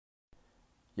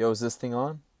Yo, is this thing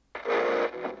on?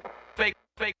 Fake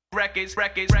records. 1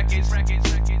 2 1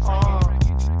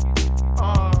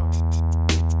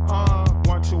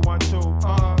 2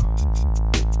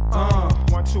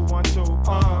 1 2 1 2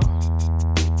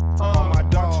 my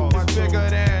dog is bigger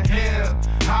than hip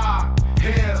hop.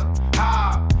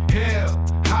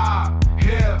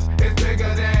 It's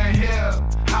bigger than hip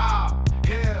hop.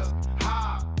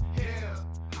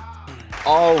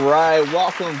 All right,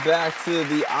 welcome back to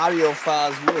the Audio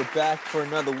Files. We're back for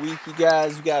another week, you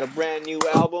guys. We got a brand new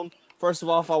album. First of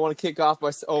all, if I want to kick off by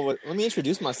let me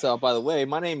introduce myself. By the way,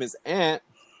 my name is Anthony,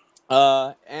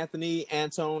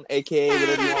 Antone, aka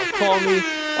whatever you want to call me.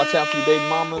 Watch out for your baby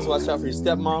mamas. Watch out for your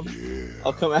stepmom.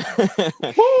 I'll come out.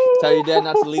 Tell your dad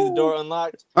not to leave the door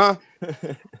unlocked. Huh?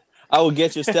 I will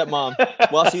get your stepmom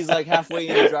while she's like halfway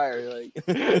in the dryer. Like,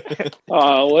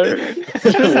 word.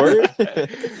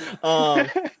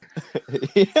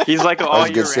 He's like all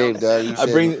year round. I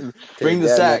bring the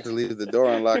sack. To leave the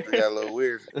door unlocked. It got a little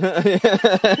weird.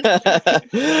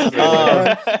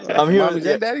 I'm here with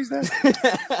your daddy's now.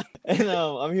 And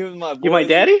I'm here with my boys. You my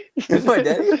daddy? My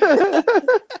daddy?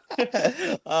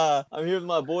 I'm here with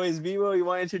my boys. Bibo, you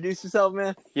want to introduce yourself,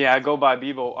 man? Yeah, I go by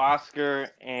Bibo Oscar,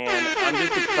 and I'm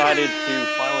just excited to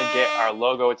finally get our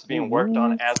logo. It's being worked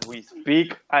on as we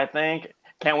speak, I think.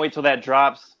 Can't wait till that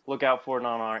drops. Look out for it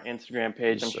on our Instagram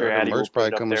page. I'm sure Addy will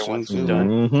put it up there once it's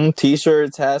done. Mm-hmm.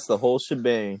 T-shirts, hats, the whole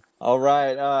shebang. All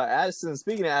right, Addison.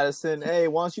 Speaking of Addison, hey,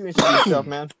 why don't you introduce yourself,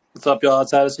 man? What's up, y'all?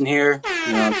 It's Addison here.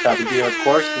 I'm happy to be here, of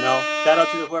course. Shout out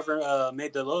to whoever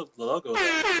made the logo. Whoever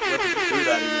drew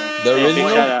that, The original.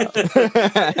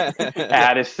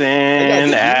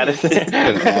 Addison.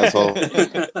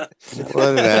 What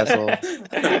an asshole.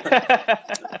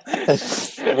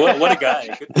 What a guy.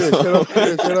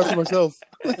 Shout out to myself.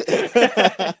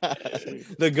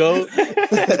 The GOAT.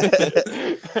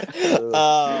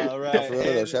 All right. For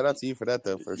real, shout out to you for that,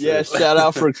 though. For sure. Yeah, shout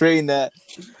out for creating that.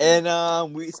 And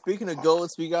speaking of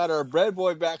GOATs, we got our bread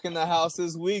boy back in the house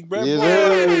this week. Bread boy. Cue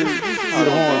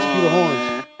the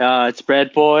horns. It's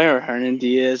Bread Boy or Hernan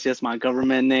Diaz. That's my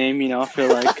government name. I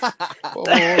feel like.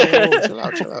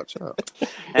 Chill out.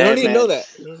 They don't even know that.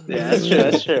 Yeah,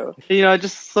 that's true.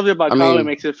 Just something about comedy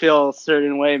makes it feel a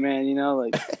certain way, man.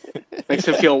 Makes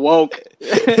it feel woke.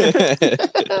 Hey,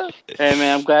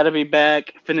 man, I'm glad to be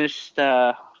back. Finished.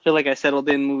 Feel like I settled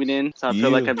in, moving in, so I feel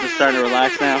like I'm just starting to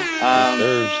relax now.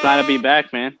 Just glad to be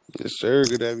back, man. Yes, sir.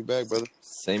 Good to have you back, brother.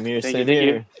 Same here, Thank same you.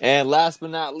 here. And last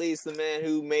but not least, the man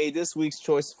who made this week's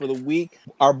choice for the week,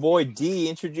 our boy D.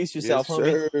 Introduce yourself,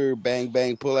 homie. Yes, sir. Bang,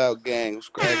 bang, pull out gang. What's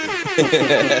cracking?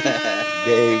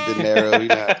 Dave De Niro. You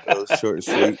know how it goes. Short and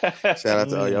sweet. Shout out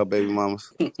to all y'all baby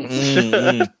mamas.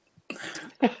 Mm-hmm.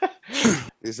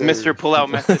 Yes, Mr. Pullout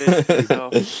Methodist.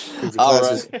 So.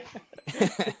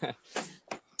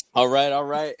 All right. All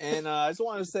right. And I just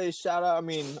want to say shout out,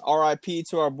 RIP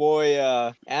to our boy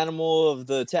Animal of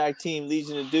the tag team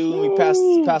Legion of Doom.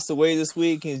 He passed away this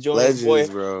week. He's joining his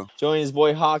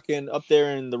boy Hawkin up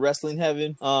there in the wrestling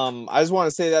heaven. I just want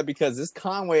to say that because this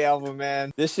Conway album,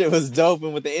 man, this shit was dope.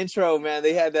 And with the intro, man,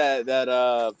 they had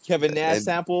that Kevin Nash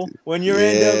sample. When you're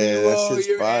NWO,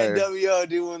 you're fire. NWO,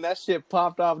 dude. When that shit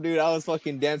popped off, dude, I was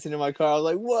fucking dancing in my car. I was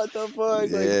like, what the fuck?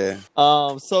 Yeah.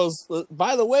 So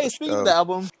by the way, speaking of the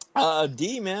album,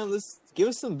 D, man, let's give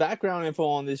us some background info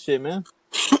on this shit, man.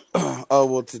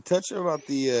 Well, to touch about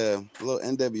the little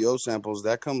NWO samples,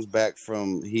 that comes back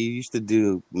from, he used to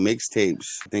do mixtapes,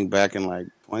 I think back in like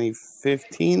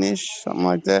 2015-ish, something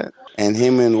like that. And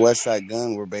him and West Side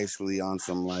Gun were basically on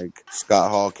some like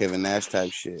Scott Hall, Kevin Nash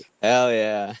type shit. Hell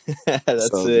yeah. That's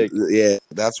sick. Yeah,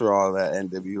 that's where all that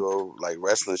NWO like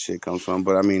wrestling shit comes from.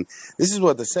 But this is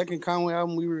the second Conway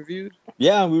album we reviewed?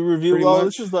 Yeah, we reviewed. Pretty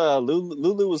much. This is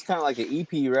Lulu was kind of like an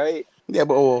EP, right? Yeah,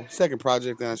 but second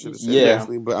project, then I should have said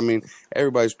definitely. But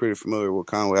everybody's pretty familiar with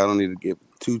Conway. I don't need to give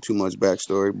too much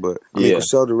backstory. But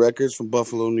Griselda Records from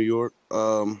Buffalo, New York.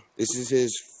 This is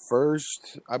his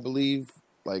first, I believe,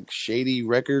 like Shady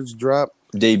Records drop.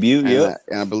 Debut, yeah.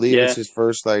 And I believe it's his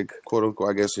first, like, quote unquote,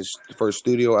 I guess his first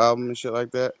studio album and shit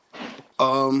like that.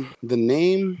 The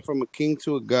name From a King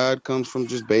to a God comes from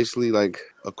just basically like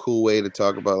a cool way to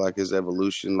talk about like his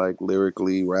evolution, like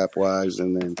lyrically, rap wise,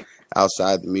 and then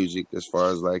outside the music as far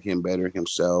as like him bettering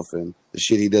himself and the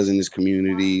shit he does in his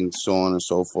community and so on and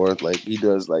so forth. Like he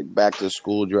does like back to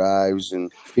school drives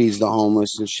and feeds the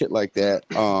homeless and shit like that.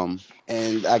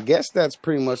 And I guess that's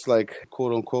pretty much like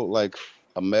quote unquote like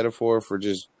a metaphor for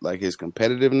just like his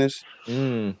competitiveness.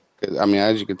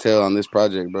 As you can tell on this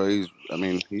project, bro, he's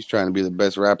trying to be the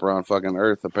best rapper on fucking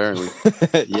earth, apparently.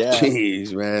 Yeah.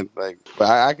 Jeez, man. Like, but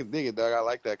I can dig it, dog. I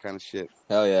like that kind of shit.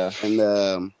 Hell yeah.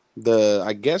 And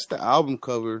I guess the album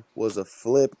cover was a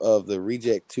flip of the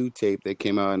Reject 2 tape that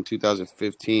came out in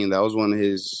 2015. That was one of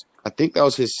his. I think that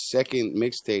was his second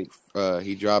mixtape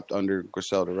he dropped under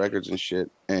Griselda Records and shit.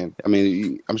 And I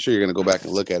mean, I'm sure you're gonna go back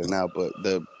and look at it now, but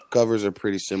the covers are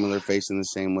pretty similar, facing the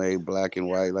same way, black and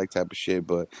white, like type of shit.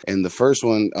 But in the first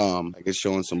one, I guess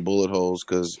showing some bullet holes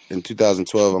because in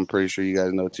 2012, I'm pretty sure you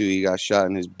guys know too, he got shot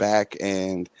in his back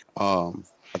and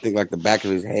I think like the back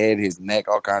of his head, his neck,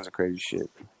 all kinds of crazy shit.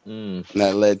 And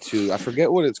that led to, I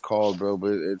forget what it's called, bro,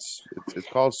 but it's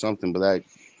called something. But that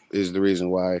is the reason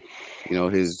why, you know,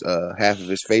 his half of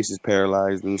his face is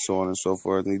paralyzed and so on and so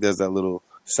forth. And he does that little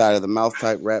side of the mouth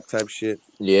type rap type shit.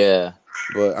 Yeah.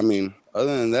 But I mean,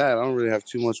 other than that, I don't really have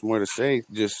too much more to say.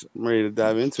 Just I'm ready to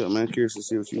dive into it, man. Curious to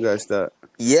see what you guys thought.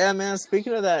 Yeah, man.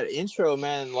 Speaking of that intro,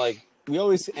 man, like we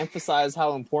always emphasize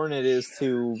how important it is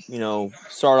to, you know,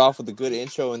 start off with a good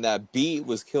intro, and that beat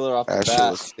was killer off the bat. That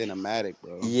shit was cinematic,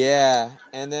 bro. Yeah,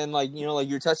 and then like, you know, like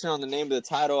you're touching on the name of the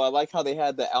title. I like how they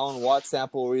had the Alan Watts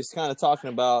sample where he's kind of talking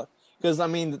about, because I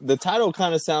mean the title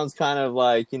kind of sounds kind of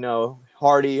like, you know,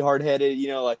 hard-headed, you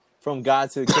know, like from God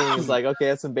to a king. It's like, okay,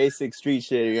 that's some basic street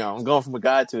shit. You know, I'm going from a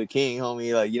god to a king,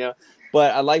 homie. Like, you know,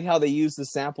 but I like how they use the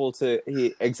sample to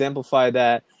exemplify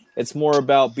that. It's more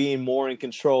about being more in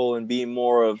control and being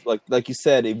more of, like you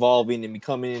said, evolving and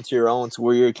becoming into your own to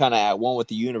where you're kind of at one with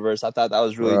the universe. I thought that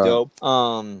was really dope.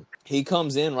 He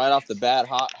comes in right off the bat,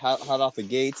 hot off the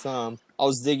gates. I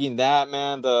was digging that,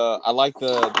 man. I like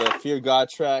the Fear God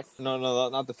track. No,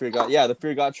 not the Fear God. Yeah, the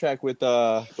Fear God track with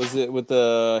was it with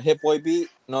the Hit Boy beat?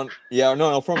 No,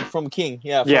 from King.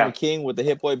 Yeah, from King with the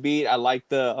Hit Boy beat. I like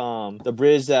the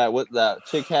bridge that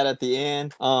chick had at the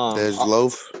end. There's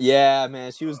Loaf. Yeah,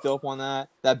 man, she was dope on that.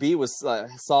 That beat was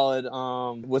solid.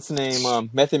 What's the name?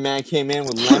 Method Man came in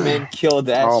with Lemon, killed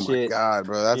that shit. Oh my god,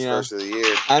 bro, that's verse of the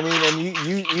year. I mean,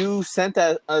 and you sent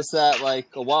us that like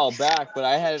a while back, but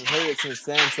I hadn't heard it since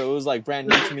then, so it was like brand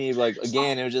new to me. Like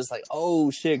again, it was just like,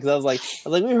 oh shit, because I was like,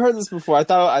 we heard this before. I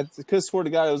thought I could swear to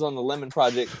God it was on the Lemon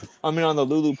project. I mean, on the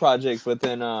Lulu project, but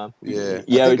then I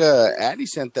think Addy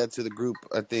sent that to the group.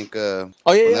 I think. That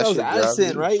was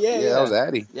Addison, right? Yeah, that was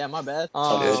Addy. Yeah, my bad.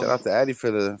 Shout out to Addy for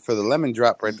the Lemon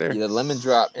drop right there. Yeah, the Lemon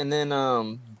drop, and then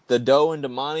the Doe and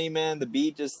Damani, man, the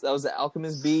beat that was the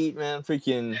Alchemist beat, man,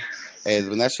 freaking. And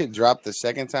when that shit dropped the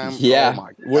second time, yeah, oh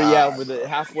my god, with the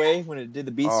halfway when it did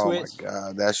the beat switch. Oh my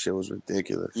god, that shit was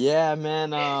ridiculous. Yeah,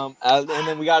 man. And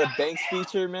then we got a Banks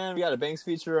feature, man. We got a Banks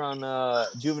feature on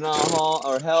Juvenile Hall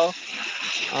or Hell.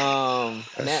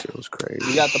 That shit was crazy.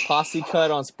 We got the posse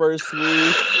cut on Spurs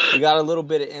 3. We got a little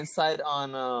bit of insight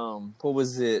on what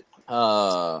was it?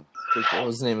 What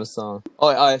was the name of the song? Oh,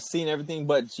 I've seen everything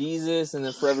but Jesus, and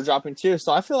then Forever Dropping Tears.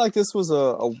 So I feel like this was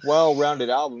a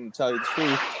well-rounded album, to tell you the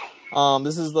truth.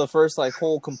 This is the first like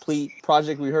whole complete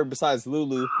project we heard besides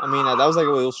Lulu. I mean, that was like a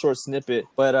little short snippet,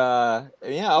 but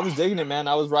yeah, I was digging it, man.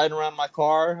 I was riding around my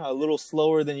car a little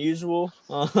slower than usual.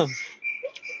 You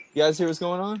guys hear what's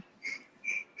going on?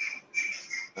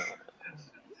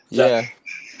 Yeah.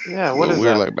 What is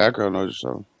weird, that? like background noise or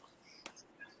something.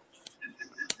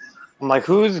 I'm like,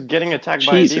 who's getting attacked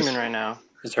by a demon right now?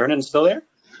 Is Hernan still there?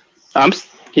 Can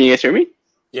you guys hear me?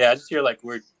 Yeah, I just hear like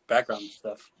weird background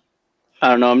stuff. I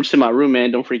don't know. I'm just in my room, man.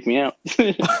 Don't freak me out.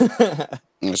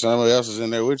 Somebody else is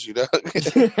in there with you, dog.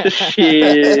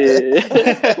 Shit.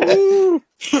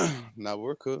 Nah,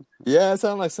 we're cool. Yeah, it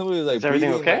sounded like somebody was like, is everything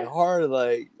breathing, okay? like, hard,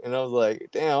 like, and I was like,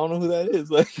 damn, I don't know who that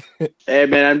is. Like, hey,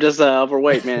 man, I'm just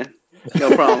overweight, man.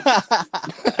 No problem.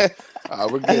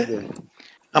 We're good then.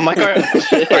 I'm like, are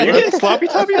you getting sloppy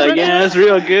toppy? Like, yeah, that's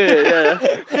real good. Yeah.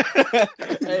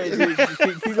 Hey, dude,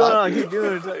 keep going on, keep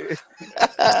doing it.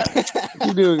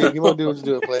 Keep doing it. Keep on doing what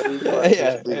you're doing, play.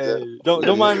 Yeah, hey,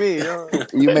 don't mind me.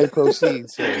 You may proceed,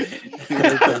 sir. You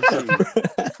may proceed.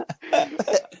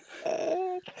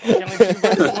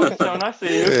 I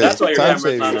see you. Yeah, that's why your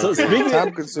camera's not on. So speaking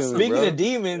bro. of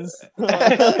demons,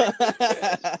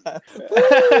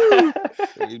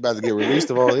 He's about to get released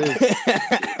of all this.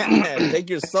 take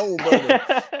your soul, brother.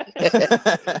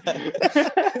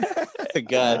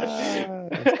 God.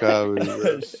 That's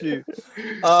comedy, Shoot.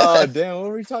 Oh, damn. What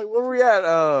were we talking? Where were we at?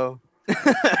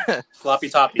 Floppy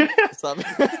toppy. Stop.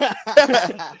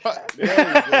 There you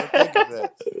go. Think of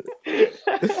that.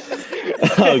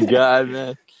 Oh God,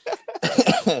 man.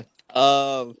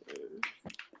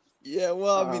 Yeah,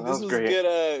 well, I mean, this was great. a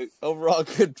good, overall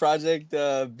good project.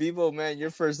 Bibo, man, your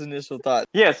first initial thought.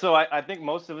 Yeah, so I think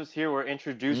most of us here were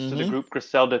introduced to the group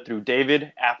Griselda through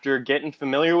David. After getting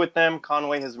familiar with them,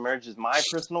 Conway has emerged as my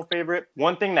personal favorite.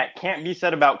 One thing that can't be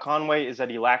said about Conway is that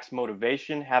he lacks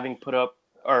motivation, having put up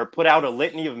or put out a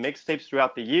litany of mixtapes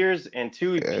throughout the years and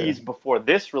 2 EPs before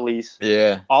this release.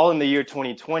 Yeah. All in the year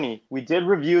 2020. We did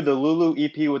review the Lulu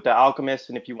EP with The Alchemist,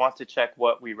 and if you want to check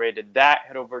what we rated that,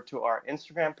 head over to our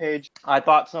Instagram page. I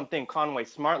thought something Conway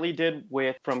smartly did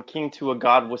with From King to a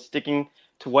God was sticking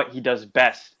to what he does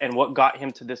best and what got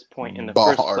him to this point in the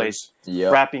first place,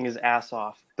 rapping his ass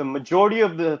off. The majority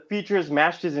of the features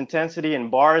matched his intensity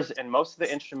in bars, and most of the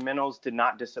instrumentals did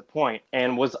not disappoint.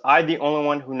 And was I the only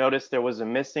one who noticed there was a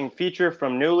missing feature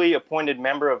from newly appointed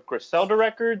member of Griselda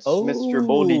Records, Mr.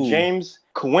 Boldy James?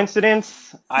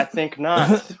 Coincidence? I think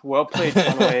not. Well played,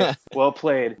 Conway. Well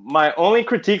played. My only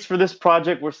critiques for this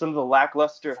project were some of the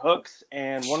lackluster hooks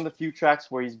and one of the few tracks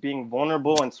where he's being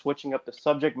vulnerable and switching up the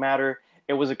subject matter.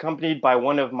 It was accompanied by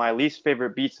one of my least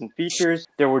favorite beats and features.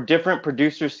 There were different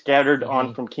producers scattered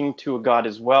on From King to a God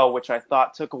as well, which I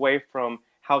thought took away from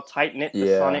how tight-knit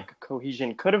the sonic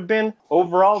cohesion could have been.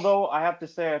 Overall, though, I have to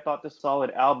say I thought this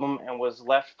solid album and was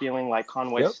left feeling like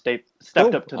Conway stepped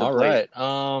up to the plate.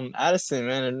 All right. Addison,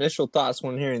 man, initial thoughts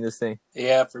when hearing this thing?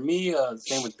 Yeah, for me,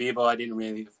 same with Bibo. I didn't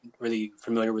really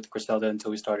familiar with Griselda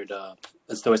until we started the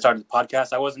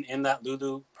podcast. I wasn't in that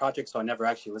Lulu project, so I never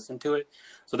actually listened to it.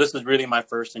 So this is really my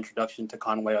first introduction to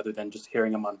Conway, other than just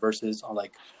hearing him on verses on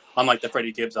like the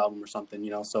Freddie Gibbs album or something,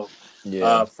 you know. So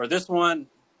for this one,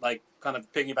 like kind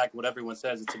of piggyback what everyone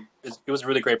says, it was a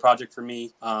really great project for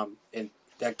me. And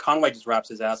that Conway just raps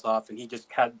his ass off, and he just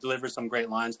delivers some great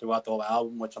lines throughout the whole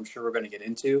album, which I'm sure we're going to get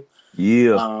into.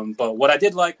 Yeah. But what I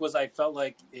did like was I felt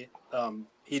like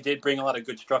he did bring a lot of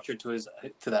good structure to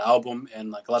the album,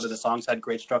 and like a lot of the songs had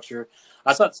great structure.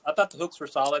 I thought the hooks were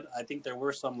solid. I think there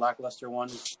were some lackluster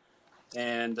ones.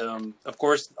 And, of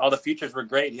course, all the features were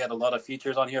great. He had a lot of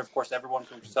features on here. Of course, everyone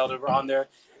from Griselda were on there,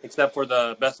 except for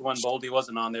the best one, Boldy,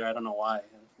 wasn't on there. I don't know why.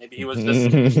 Maybe he was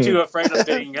just too afraid of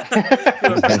stealing his thunder.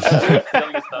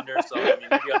 So, I mean,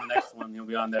 maybe on the next one he'll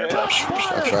be on there. But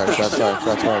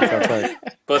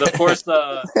of course,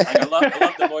 I love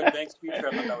the Lloyd Banks feature.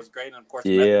 I thought that was great. And, of course,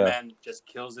 Method Man just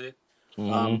kills it.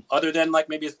 Other than like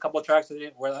maybe a couple of tracks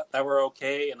that were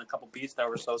okay and a couple beats that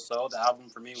were so, the album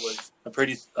for me was a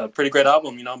pretty great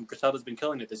album. You know, Griselda's been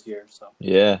killing it this year. So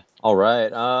all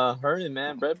right. Hernan,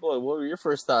 man, Bread Boy, what were your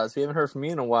first thoughts? We haven't heard from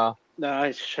you in a while. No,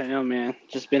 I know, man.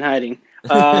 Just been hiding.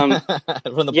 From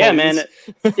the police. Man.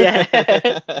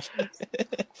 Yeah.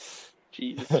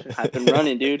 Jesus, I've been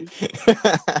running, dude.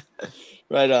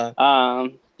 Right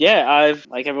on. I've,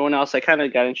 like everyone else, I kind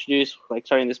of got introduced, like,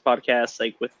 starting this podcast,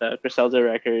 like, with Griselda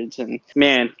Records, and,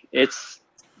 man, it's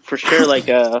for sure, like,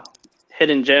 a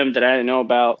hidden gem that I didn't know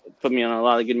about, put me on a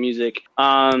lot of good music.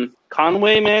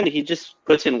 Conway, man, he just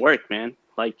puts in work, man.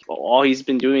 Like, all he's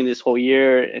been doing this whole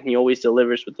year, and he always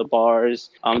delivers with the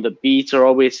bars. The beats are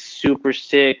always super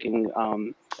sick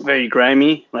and very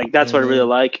grimy. Like, that's what I really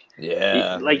like.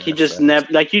 Yeah. You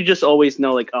just always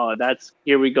know, like, oh,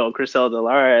 here we go, Griselda. All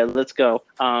right, let's go.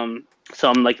 So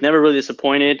I'm, like, never really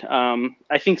disappointed.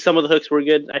 I think some of the hooks were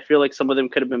good. I feel like some of them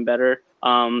could have been better.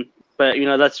 But, you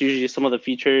know, that's usually some of the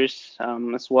features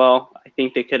as well. I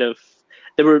think the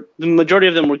majority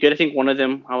of them were good. I think one of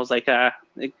them, I was like,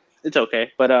 it's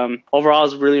okay. But overall, I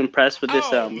was really impressed with this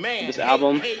this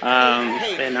album.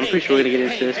 And I'm pretty sure we're going to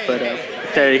get into this, but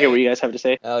excited to hear what you guys have to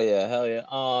say. Hell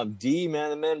yeah. D,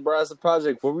 man, the man brought us the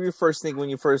project. What were your first thinking when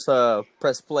you first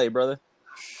pressed play, brother?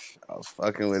 I was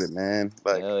fucking with it, man.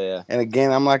 Like, hell yeah. And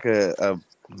again, I'm like a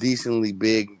decently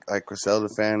big like Griselda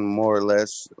fan, more or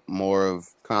less, more of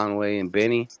Conway and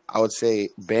Benny. I would say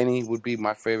Benny would be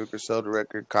my favorite Griselda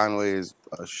record. Conway is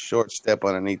a short step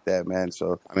underneath that, man.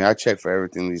 So, I mean, I check for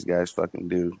everything these guys fucking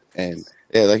do. And,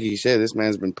 yeah, like you said, this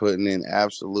man's been putting in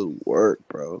absolute work,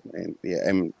 bro. And, yeah,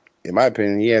 I mean, in my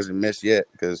opinion, he hasn't missed yet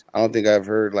because I don't think I've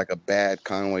heard, like, a bad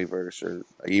Conway verse or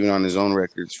like, even on his own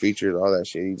records, features, all that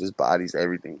shit. He just bodies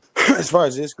everything. As far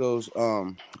as this goes,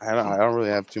 I don't really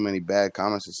have too many bad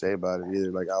comments to say about it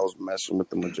either. Like, I was messing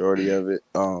with the majority of it.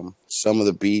 Some of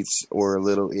the beats were a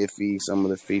little iffy. Some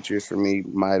of the features for me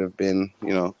might have been,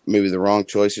 you know, maybe the wrong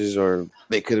choices or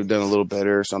they could have done a little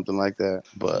better or something like that.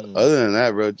 But other than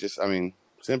that, bro, just, I mean,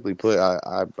 simply put,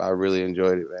 I really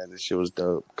enjoyed it, man. This shit was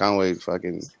dope. Conway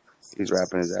he's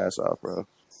rapping his ass off, bro.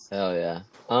 Hell yeah.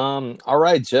 All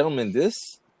right, gentlemen,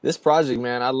 this project,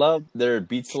 man, I love their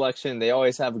beat selection. They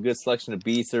always have a good selection of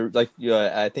beats. They're like,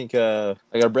 I think,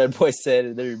 like our Bread Boy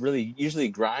said, they're really usually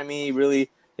grimy.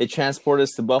 Really, they transport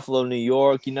us to Buffalo, New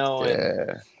York, you know,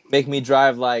 and make me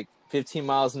drive like 15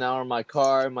 miles an hour in my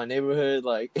car in my neighborhood,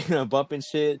 like bumping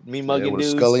shit, me mugging with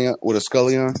dudes. With a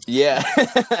Scully on? Yeah. You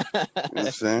know what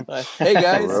I'm saying? Like, hey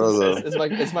guys, Bro,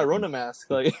 it's my Rona mask.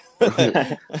 Like,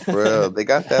 bro, they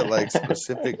got that like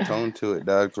specific tone to it,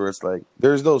 dog. Where it's like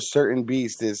there's those certain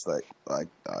beats that's like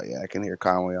oh yeah, I can hear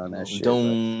Conway on that shit.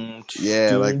 Like,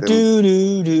 yeah, like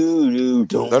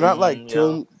them. They're not like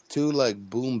too like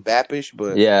boom bappish,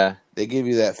 but yeah, they give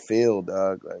you that feel,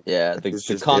 dog. Like, yeah, the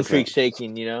concrete different.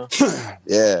 shaking, you know.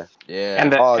 Yeah. Yeah.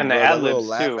 And the Oh, and the bro, ad that little libs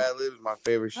laugh too. ad lib is my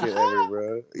favorite shit ever,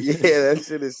 bro. Yeah, that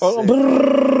shit is sick.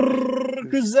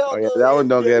 Griselda, Oh, yeah, that one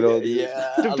don't get old, dude.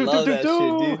 Yeah, I love that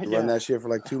shit, dude. Run that shit for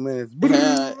like 2 minutes.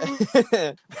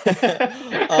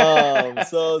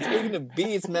 So speaking of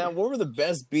beats, man, what were the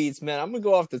best beats, man? I'm gonna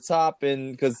go off the top,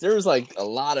 and because there's like a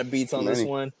lot of beats on this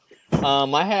one.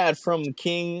 I had from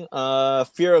King,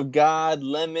 Fear of God,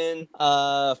 Lemon,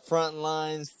 Front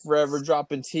Lines, Forever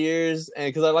Dropping Tears, and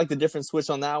because I like the different switch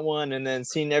on that one, and then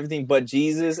Seen Everything But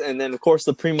Jesus, and then of course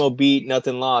the Primo beat,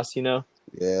 Nothing Lost, you know?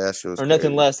 Yeah, that shit was or crazy.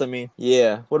 Nothing Less, I mean.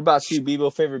 Yeah. What about you,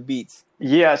 Bibo? Favorite beats?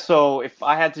 Yeah, so if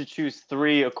I had to choose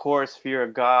three, of course, Fear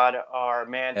of God, our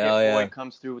man Hit Boy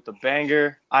comes through with the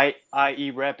banger.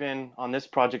 I.E. repping on this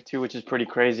project too, which is pretty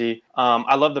crazy.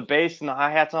 I love the bass and the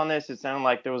hi-hats on this. It sounded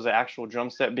like there was an actual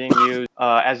drum set being used.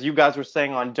 As you guys were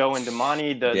saying on Doe and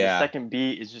Damani, the second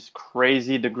beat is just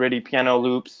crazy. The gritty piano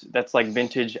loops, that's like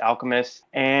vintage Alchemist.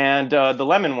 And the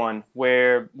Lemon one,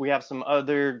 where we have some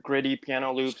other gritty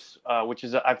piano loops, which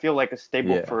is, I feel like, a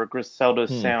staple for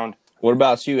Griselda's sound. What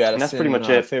about you, Addison? And that's pretty much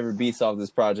it. Favorite beats off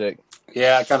this project?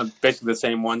 Yeah, kind of basically the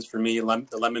same ones for me.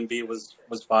 The Lemon beat was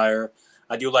fire.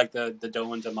 I do like the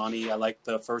Doe and Damani. I like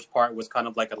the first part was kind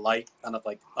of like a light, kind of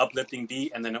like uplifting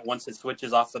beat, and then once it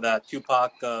switches off of that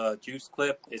Tupac Juice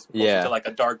clip, it's closer to like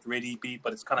a dark gritty beat,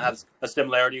 but it's kind of has a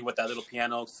similarity with that little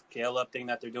piano scale up thing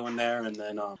that they're doing there. And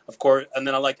then of course, and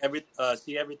then I like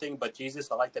See Everything But Jesus.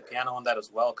 I like the piano on that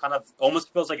as well. Kind of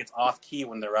almost feels like it's off key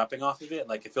when they're rapping off of it.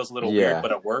 Like it feels a little weird,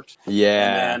 but it works.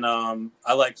 Yeah. And then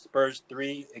I like Spurs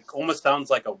 3. It almost sounds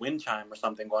like a wind chime or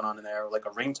something going on in there, or like a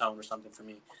ringtone or something for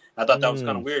me. I thought that was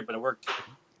kind of weird, but it worked.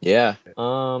 Yeah.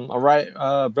 All right.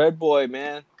 Bread Boy,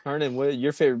 man. Hernan, what are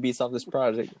your favorite beats off this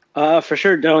project? For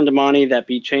sure, Doe and Damani, that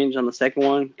beat change on the second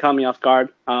one caught me off guard.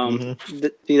 I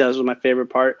think that was my favorite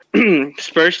part.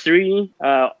 Spurs 3,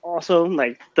 also,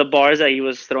 like, the bars that he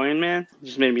was throwing, man,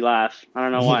 just made me laugh. I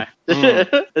don't know why.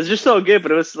 It's just so good,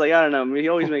 but it was like, I don't know. He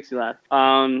always makes me laugh.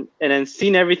 And then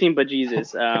Seen Everything But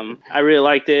Jesus. I really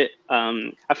liked it.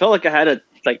 I felt like I had a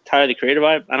Tyler, the Creator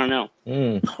vibe. I don't know.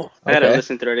 I gotta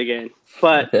listen through it again.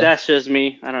 But that's just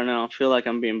me. I don't know. I feel like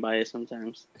I'm being biased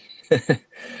sometimes. All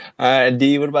right,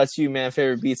 D, what about you, man?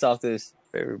 Favorite beats off this?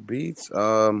 Favorite beats?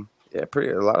 Yeah,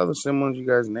 a lot of the same ones you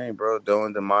guys named, bro. Doe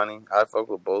and Damani. I fuck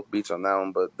with both beats on that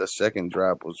one, but the second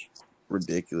drop was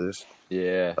ridiculous.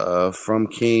 Yeah. From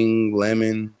King,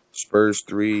 Lemon, Spurs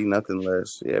 3, Nothing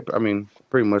Less. Yeah, I mean,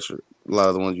 pretty much a lot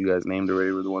of the ones you guys named already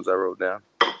were the ones I wrote down.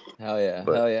 Hell yeah.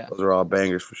 But hell yeah. Those are all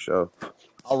bangers for sure.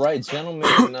 All right, gentlemen.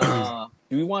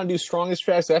 Do we want to do strongest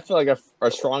tracks? I feel like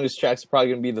our strongest tracks are probably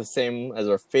going to be the same as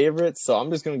our favorites, so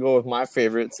I'm just going to go with my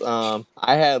favorites. I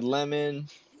had Lemon,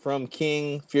 From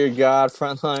King, Fear God,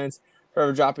 Frontlines,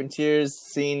 Forever Dropping Tears,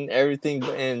 Seen Everything,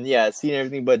 Seen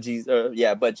Everything But Jesus.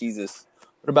 But Jesus.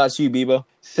 What about you, Bibo?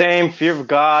 Same, Fear of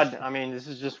God. I mean, this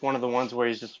is just one of the ones where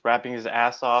he's just rapping his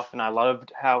ass off, and I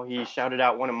loved how he shouted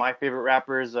out one of my favorite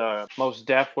rappers, Mos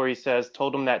Def, where he says,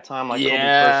 told him that time like Kobe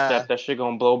first step, that shit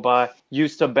gonna blow by.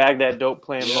 Used to bag that dope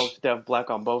playing Mos Def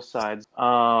Black on both sides.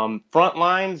 Front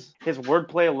Lines, his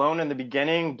wordplay alone in the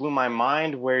beginning blew my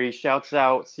mind, where he shouts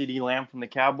out CD Lamb from the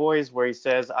Cowboys, where he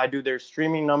says, I do their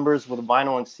streaming numbers with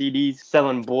vinyl and CDs,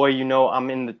 selling boy, you know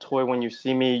I'm in the toy when you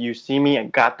see me,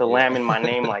 and got the lamb in my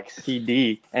name like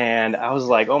CD. And I was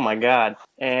like, oh my God.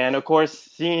 And of course,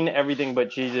 Seen Everything But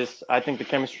Jesus, I think the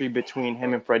chemistry between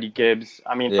him and Freddie Gibbs.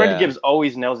 I mean, Freddie Gibbs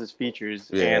always nails his features,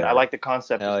 and I like the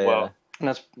concept as well. And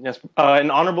that's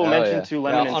an honorable mention to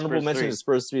Lemon and honorable Spurs mention 3. to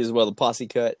Spurs 3 as well, the posse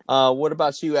cut. What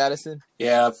about you, Addison?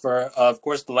 Yeah, for of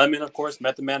course the Lemon, of course,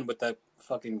 Method Man with that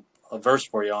fucking verse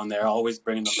for you on there. Always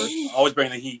bringing the verse, always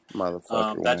bringing the heat.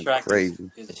 Motherfucker, that track crazy.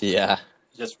 is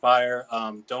just fire.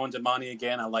 Doe and Damani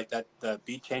again. I like that the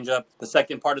beat change up. The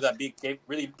second part of that beat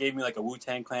really gave me like a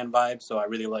Wu-Tang Clan vibe, so I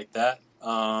really like that.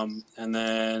 And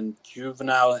then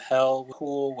Juvenile Hell,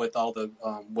 cool with all the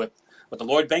with the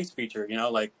Lloyd Banks feature. You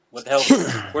know, like what the hell?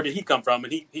 Where did he come from?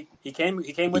 And he came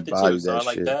with it too, so I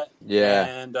like that. Yeah.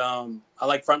 And I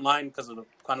like Frontline because of the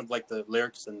kind of like the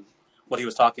lyrics and what he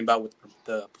was talking about with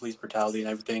the police brutality and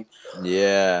everything.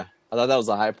 Yeah. I thought that was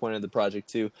a high point of the project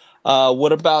too.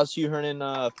 What about you,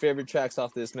 Hernan? Favorite tracks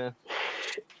off this, man?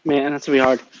 Man, that's gonna be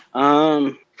hard.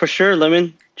 For sure,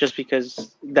 Lemon. Just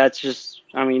because that's just,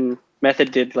 I mean,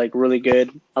 Method did like really good.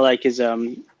 I like his what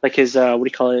do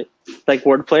you call it? Like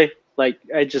wordplay. Like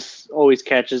I just always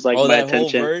catches like my that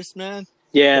attention. Whole verse, man.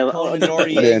 Yeah, Capone and The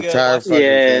Noriega entire watching, fucking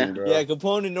thing, bro. yeah,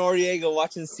 Capone and Noriega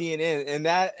watching CNN, and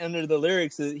that under the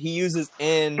lyrics he uses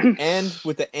and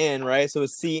with the N, right? So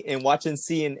it's C and watching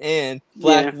CNN,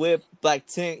 black whip, black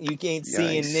tint, you can't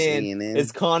see CNN.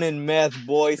 It's con and meth,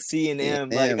 boy, C and M.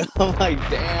 Like I'm like,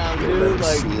 damn, dude,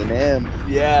 like C and M.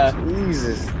 Yeah,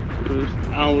 Jesus.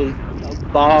 I was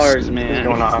bars, man.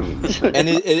 Going on. And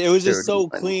it was just so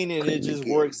clean, and it just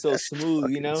worked so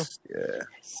smooth, you know. Yeah.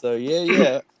 So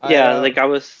yeah. Like I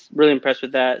was really impressed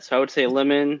with that. So I would say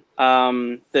Lemon,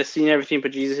 the Seeing Everything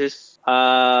but Jesus,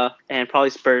 and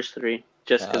probably Spurs 3.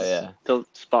 Just because the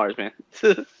bars, man.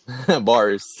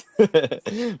 Bars.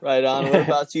 Right on. What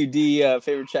about you, D?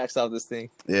 Favorite tracks off this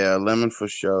thing? Yeah, Lemon for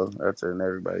sure. That's in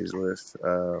everybody's list.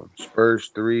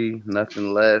 Spurs 3,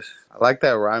 Nothing Less. I like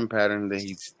that rhyme pattern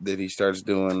that he starts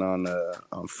doing on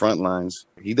Front Lines.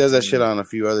 He does that shit on a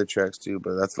few other tracks too,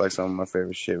 but that's like some of my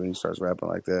favorite shit when he starts rapping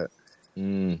like that.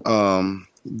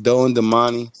 Doe and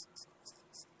Damani.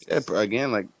 Yeah,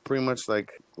 again, like pretty much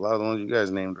like a lot of the ones you guys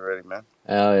named already, man.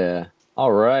 Hell yeah.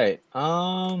 All right.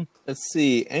 Let's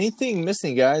see. Anything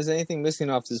missing, guys? Anything missing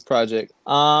off this project?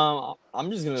 I'm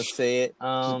just gonna say it.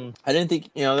 I didn't think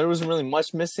there wasn't really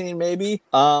much missing. Maybe.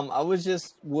 I would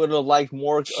have liked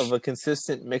more of a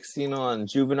consistent mixing on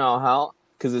Juvenile How,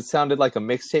 because it sounded like a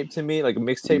mixtape to me, like a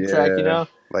mixtape track.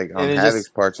 Like on Havoc's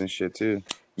parts and shit too.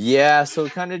 Yeah, so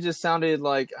it kind of just sounded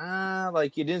like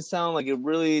it didn't sound like it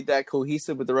really that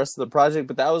cohesive with the rest of the project.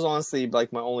 But that was honestly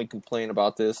like my only complaint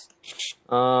about this.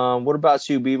 What about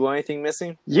you, Bibo? Anything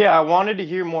missing? Yeah, I wanted to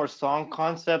hear more song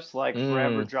concepts like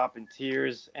Forever Dropping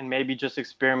Tears, and maybe just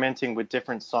experimenting with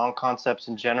different song concepts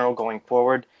in general going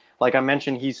forward. Like I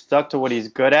mentioned, he's stuck to what he's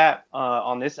good at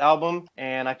on this album,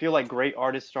 and I feel like great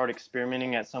artists start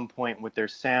experimenting at some point with their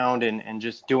sound and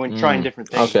just trying different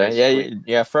things. Okay,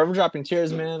 yeah. Forever Dropping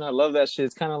Tears, man. I love that shit.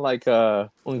 It's kind of like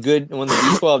when the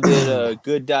B12 did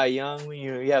Good Die Young. When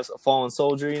you have a fallen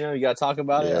soldier, you gotta talk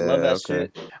about it. I love that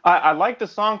shit. I like the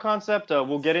song concept.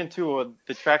 We'll get into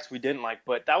the tracks we didn't like,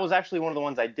 but that was actually one of the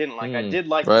ones I didn't like. I did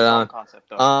like the song concept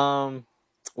though.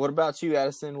 What about you,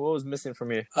 Addison? What was missing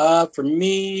from you? For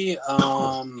me,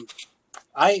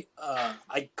 I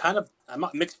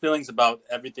mixed feelings about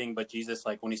everything but Jesus.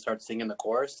 Like when he starts singing the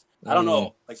chorus, I don't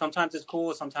know. Like sometimes it's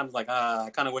cool, sometimes like I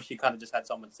kind of wish he kind of just had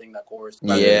someone sing that chorus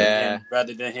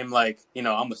rather than him like I'm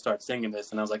gonna start singing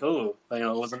this. And I was like, oh, it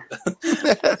wasn't.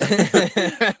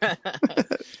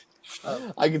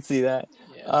 I could see that.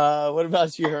 Yeah. What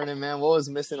about you, Hernan? Man, what was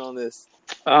missing on this?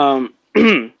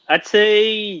 I'd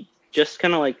say just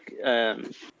kind of like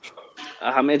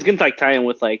it's gonna like tie in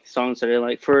with like songs that are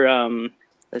like for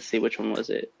let's see, which one was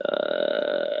it?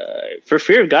 For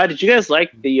Fear of God, did you guys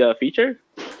like the feature?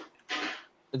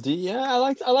 Yeah, I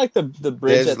like the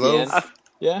bridge at the end.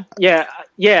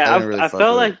 I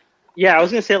felt like I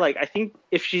was gonna say like I think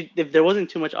if there wasn't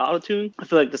too much auto-tune, I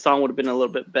feel like the song would have been a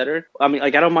little bit better. I mean,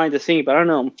 like I don't mind the singing, but I don't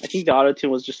know. I think the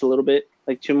auto-tune was just a little bit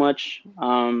like too much.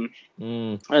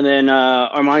 And then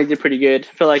Armani did pretty good. I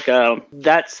feel like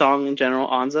that song in general,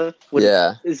 Anza,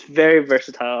 is very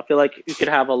versatile. I feel like you could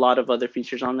have a lot of other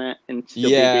features on that and still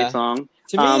be a great song.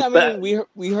 To me, I mean,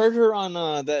 we heard her on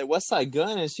that West Side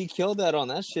Gun, and she killed that on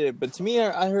that shit. But to me,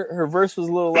 I heard her verse was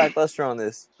a little lackluster on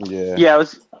this. Yeah,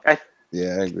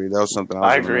 I agree. That was something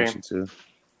I was going to mention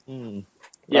too.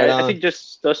 Yeah, I think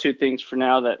just those two things for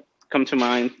now that come to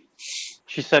mind.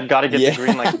 She said, "Gotta get the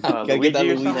green like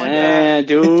Luigi or something like that." Yeah,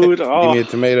 dude. Give me a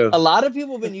tomato. A lot of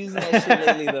people have been using that shit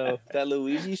lately, though. That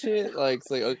Luigi shit,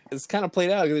 it's kind of played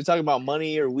out because they're talking about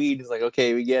money or weed. It's like,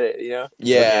 okay, we get it,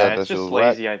 Yeah, it's just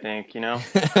lazy, I think, All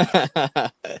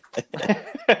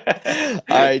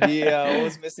right, D, what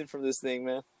was missing from this thing,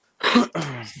 man? I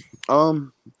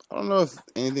don't know if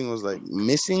anything was like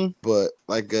missing, but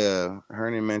like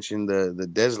Hernan mentioned, the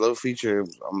Des Low feature,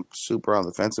 I'm super on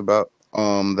the fence about.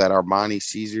 That Armani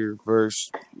Caesar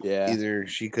verse. Yeah. Either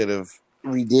she could have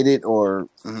redid it or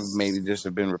maybe just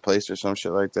have been replaced or some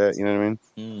shit like that. You know what I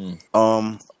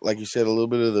mean? Like you said, a little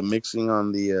bit of the mixing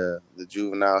on the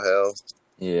Juvenile Hell.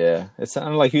 Yeah, it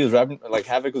sounded like he was rapping, like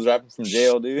Havoc was rapping from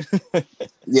jail, dude.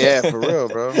 Yeah, for real,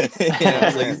 bro. Like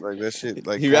that shit.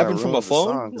 Like he rapping from a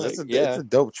phone. Like, it's a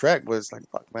dope track, but it's like,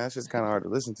 fuck, man, it's just kind of hard to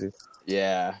listen to.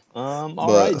 Yeah. All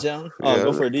right, John.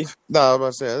 Go for it, D. No, I was about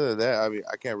to say, other than that, I mean,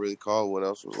 I can't really call what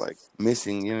else was like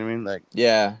missing. You know what I mean? Like,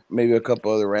 yeah, maybe a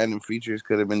couple other random features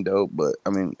could have been dope, but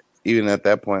I mean, even at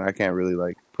that point, I can't really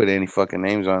like put any fucking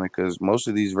names on it because most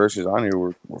of these verses on here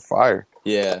were fire.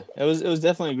 Yeah, it was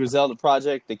definitely a Griselda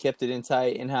project. They kept it in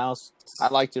tight, in house. I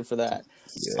liked it for that.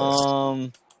 Yeah.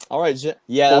 All right, yeah, What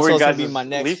that's were you also gonna guys' be my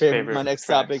next least favorite my next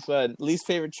tracks? topic. But least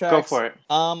favorite Go tracks. for it.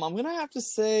 I'm gonna have to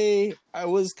say I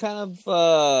was kind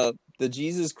of the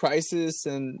Jesus Crisis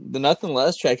and the Nothing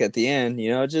Less track at the end. You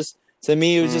know, just to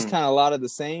me it was just kind of a lot of the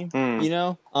same. You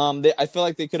know, I feel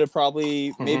like they could have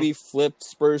probably maybe flipped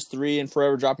Spurs 3 and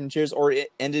Forever Dropping Tears, or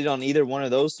it ended on either one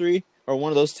of those three or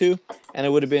one of those two, and it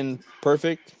would have been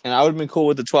perfect, and I would have been cool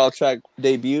with the 12-track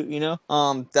debut. You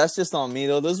know, that's just on me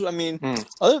though. Those, I mean,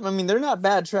 they're not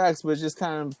bad tracks, but just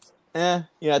kind of,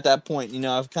 at that point, you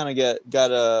know, I've kind of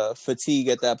got a fatigue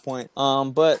at that point.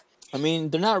 But I mean,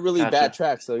 they're not really bad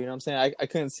tracks though. You know what I'm saying? I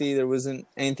couldn't see there wasn't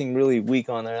anything really weak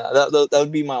on there. That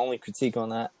would be my only critique on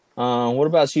that. What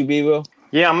about you, Bibo?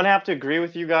 Yeah, I'm going to have to agree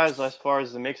with you guys as far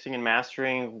as the mixing and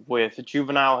mastering with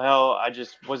Juvenile Hell. I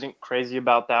just wasn't crazy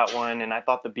about that one, and I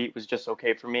thought the beat was just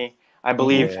okay for me. I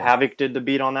believe Havoc did the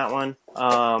beat on that one.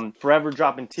 Forever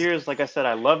Dropping Tears, like I said,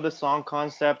 I love the song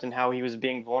concept and how he was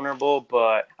being vulnerable,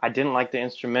 but I didn't like the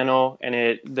instrumental,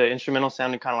 and the instrumental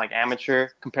sounded kind of like amateur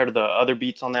compared to the other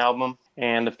beats on the album,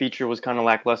 and the feature was kind of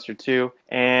lackluster too.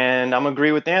 And I'm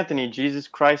agree with Anthony, Jesus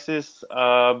Crisis,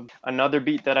 another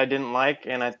beat that I didn't like,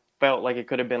 and I felt like it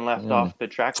could have been left off the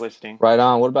track listing. Right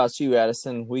on. What about you,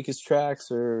 Addison? Weakest tracks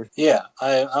or? Yeah,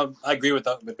 I agree with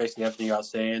basically everything you all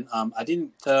saying. I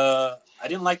didn't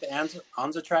like the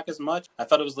Anza track as much. I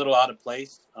thought it was a little out of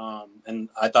place. And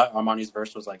I thought Armani's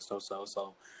verse was like so.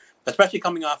 Especially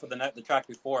coming off of the track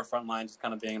before, Frontline just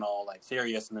kind of being all like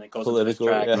serious, and then it goes political,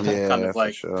 into this track, yeah. and kind of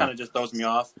like kind of just throws me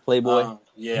off. Playboy.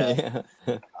 Yeah.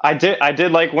 I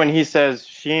did like when he says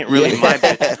she ain't really my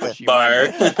bitch, but she Bar.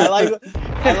 I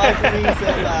like when he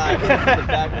says I hit it from the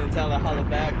back and tell her holla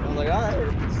back. I was like, all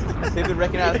right, they could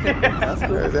recognize him. That's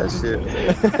cool. That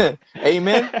shit.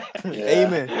 Amen.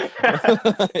 Amen.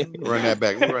 Run that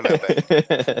back.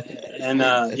 And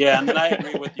and then I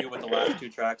agree with you with the last two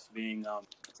tracks being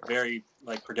very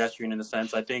like pedestrian in a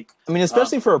sense. I think. I mean,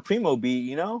 especially for a primo beat,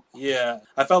 you know. Yeah,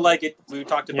 I felt like it. We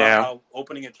talked about how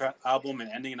opening an album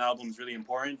and ending an album is really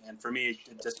important, and for me,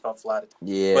 it just felt flat.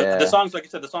 Yeah. But the songs, like you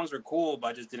said, the songs were cool, but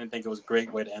I just didn't think it was a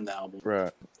great way to end the album.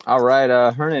 Right. All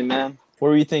right, Hernan, man, what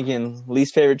were you thinking?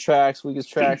 Least favorite tracks,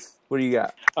 weakest tracks? What do you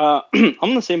got? I'm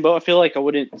in the same boat. I feel like I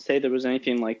wouldn't say there was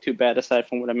anything like too bad aside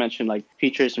from what I mentioned, like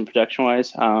features and production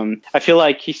wise. I feel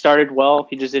like he started well,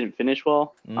 he just didn't finish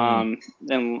well.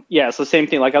 And yeah, so same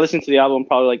thing. Like I listened to the album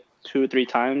probably like 2 or 3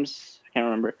 times. I can't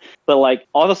remember, but like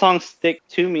all the songs stick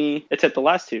to me except the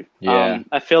last two. Yeah.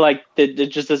 I feel like it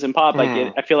just doesn't pop.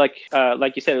 Like I feel like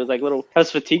you said, it was like I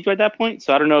was fatigued at that point.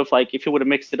 So I don't know if like if you would have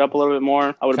mixed it up a little bit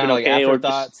more, I would have been like okay. Or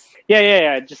afterthoughts. just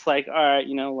yeah. Just like all right,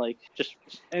 you know, like just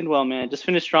end well, man. Just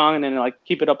finish strong and then like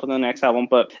keep it up on the next album.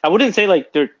 But I wouldn't say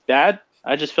like they're bad.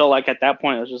 I just felt like at that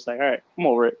point I was just like, all right, I'm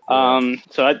over it.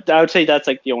 So I would say that's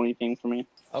like the only thing for me.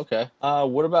 Okay.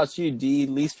 What about you, D?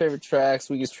 Least favorite tracks,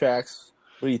 weakest tracks?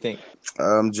 What do you think?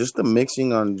 Just the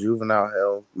mixing on Juvenile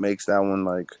Hell makes that one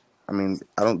like. I mean,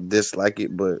 I don't dislike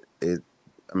it, but it.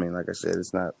 I mean, like I said,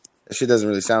 it's not. Shit doesn't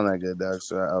really sound that good, dog.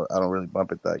 So I don't really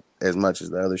bump it like as much as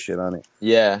the other shit on it.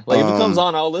 Yeah, like if it comes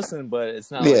on, I'll listen, but it's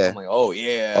not. Like I'm like, oh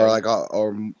yeah. Or like,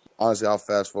 honestly, I'll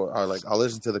fast forward. Or like, I'll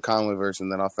listen to the Conway verse and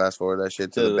then I'll fast forward that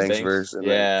shit to the Banks verse.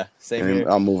 And same and here.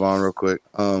 I'll move on real quick.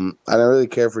 I don't really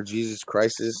care for Jesus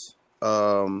Crisis,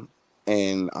 and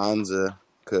Anza.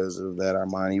 Because of that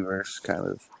Armani verse, kind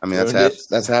of. I mean,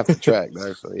 that's half the track,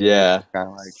 dog. So kind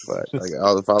of like, but like,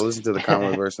 if I listen to the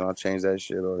Conway verse and I'll change that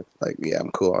shit, or like, yeah, I'm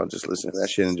cool. I'll just listen to that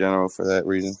shit in general for that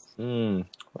reason.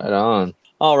 Right on.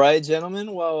 All right,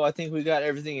 gentlemen. Well, I think we got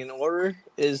everything in order.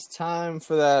 It's time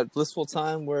for that blissful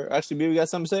time where actually, B, we got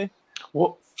something to say?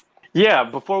 Well, yeah.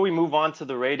 Before we move on to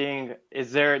the rating,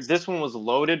 this one was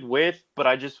loaded with, but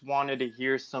I just wanted to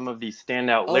hear some of these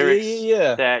standout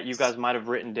lyrics that you guys might have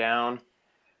written down.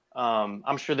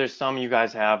 I'm sure there's some you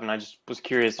guys have, and I just was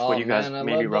curious what you guys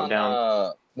maybe wrote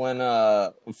down. When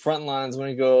Frontlines, when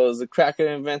he goes, the cracker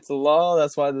invents the law,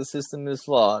 that's why the system is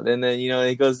flawed. And then, you know,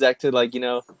 he goes back to like, you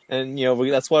know, and you know,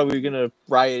 that's why we're gonna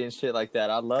riot and shit like that.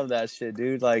 I love that shit,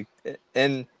 dude. Like,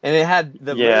 and it had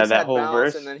the lyrics that had whole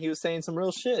balance, verse. and then he was saying some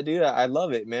real shit, dude. I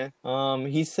love it, man.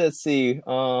 He said,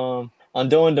 on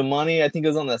Doing the Money, I think it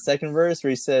was on the second verse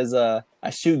where he says, I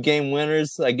shoot game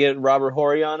winners, I get Robert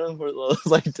Horry on him. I was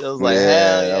like, hell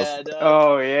yeah.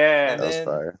 Oh, yeah. And that was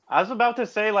fire. I was about to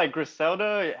say, like,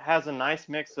 Griselda has a nice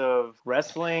mix of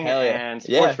wrestling and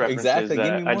sports references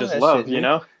that I just love, you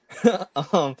know?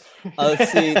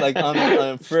 Let's see, like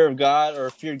on Fear of God or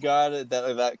Feared God,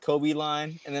 that Kobe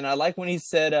line. And then I like when he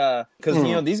said, because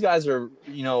you know these guys are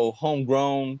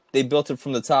homegrown. They built it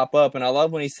from the top up, and I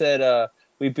love when he said,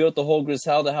 we built the whole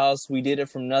Griselda house. We did it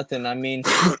from nothing. I mean,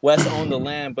 Wes owned the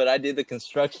land, but I did the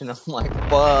construction. I'm like,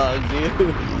 fuck, dude.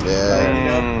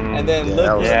 Yeah. And then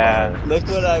Yeah, look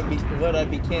what I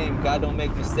became. God don't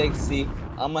make mistakes. See,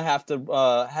 I'm gonna have to.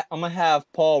 I'm gonna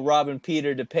have Paul, Rob, and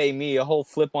Peter to pay me a whole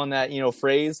flip on that,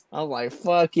 phrase. I was like,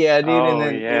 "Fuck yeah, dude!" And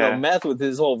then Meth with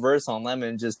his whole verse on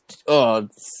Lemon, just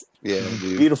yeah,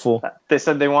 dude. Beautiful. They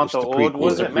said they want the old.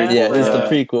 Was it, man? Yeah, it's the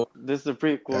prequel. This is the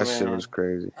prequel. That man. shit was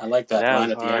crazy. I like that line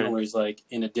at the end where he's like,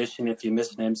 "In addition, if you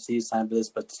miss an MC, sign for this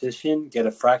petition, get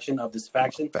a fraction of this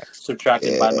faction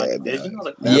subtracted by my division." I was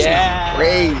like, "That's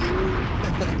crazy."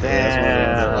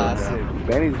 Damn.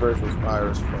 Benny's verse was fire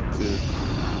as fuck too.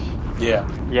 Yeah,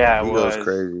 he goes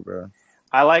crazy, bro.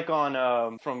 I like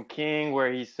on from King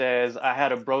where he says, "I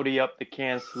had a Brody up the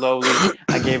can slowly.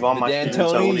 I gave all my students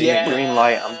a green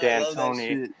light. I'm Dan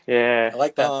Tony." Yeah, I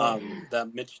like that.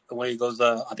 That Mitch when he goes,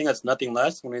 I think that's nothing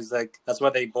less. When he's like, that's why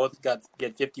they both get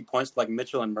 50 points like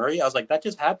Mitchell and Murray. I was like, that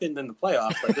just happened in the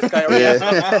playoffs. Like this guy already.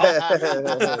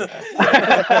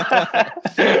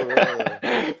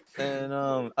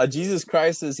 And Jesus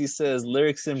Christ, as he says,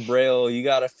 lyrics in Braille, you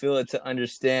gotta feel it to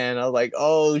understand. I was like,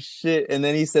 oh shit. And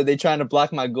then he said, they trying to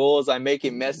block my goals, I make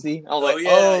it messy. I was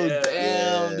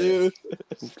damn, dude.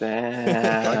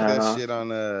 Damn. Like that shit on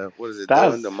what is it,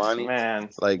 Dylan Damani? Man.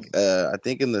 Like I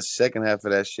think in the second half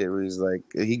of that shit where he's like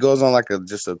he goes on like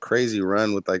just a crazy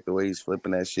run with like the way he's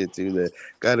flipping that shit too. That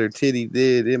got her titty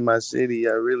did in my city.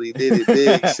 I really did it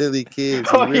big. Silly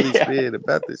kids really spit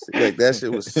about this shit. Like that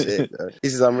shit was sick. He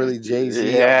says I'm really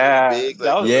Jay-Z. Yeah. I'm really big.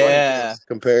 Like,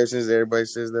 comparisons, everybody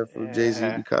says that from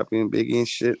Jay-Z be copying Biggie and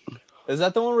shit. Is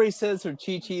that the one where he says her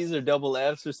chi-chis or double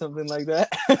F's or something like that?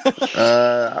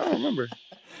 I don't remember.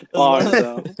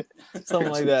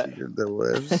 Something like that. Double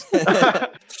F's.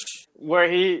 Where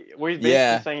he's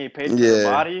basically saying he paid for the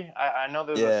body. I know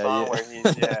there's a song where he's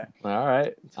All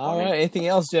right. Anything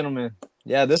else, gentlemen?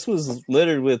 Yeah, this was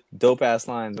littered with dope ass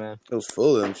lines, man. It was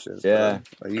full of them shit. Yeah,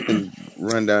 like you can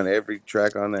run down every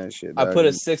track on that shit. I put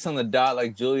a 6 on the dot,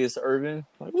 like Julius Erving.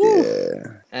 Like,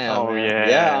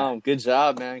 good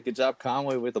job, man. Good job,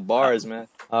 Conway, with the bars, man.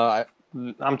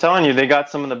 I'm telling you, they got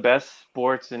some of the best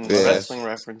sports and wrestling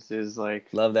references, like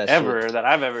love that that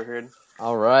I've ever heard.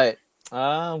 All right.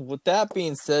 With that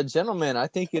being said, gentlemen, I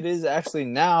think it is actually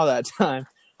now that time.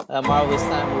 Marvelous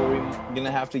time where we're gonna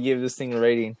have to give this thing a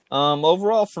rating.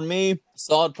 Overall for me,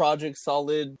 solid project,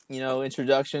 solid,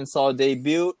 introduction, solid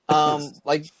debut.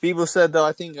 Like Bibo said though,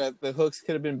 I think the hooks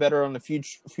could have been better on the few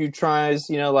tries.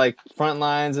 Like front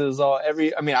lines. It was all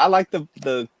I like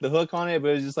the hook on it, but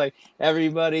it was just like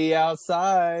everybody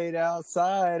outside,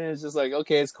 and it's just like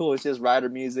okay, it's cool. It's just rider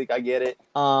music. I get it.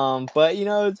 But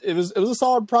it was a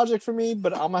solid project for me.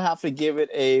 But I'm gonna have to give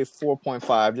it a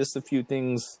 4.5. Just a few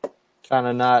things kind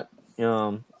of not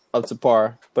up to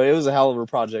par, but it was a hell of a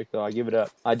project though. I give it up.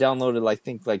 I downloaded like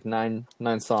nine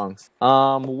songs.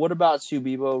 What about you,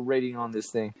 Bibo? Rating on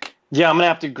this thing? Yeah, I'm gonna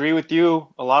have to agree with you.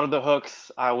 A lot of the hooks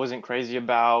I wasn't crazy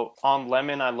about. On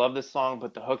Lemon, I love this song,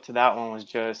 but the hook to that one was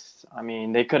just,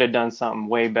 they could have done something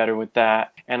way better with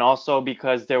that. And also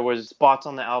because there was spots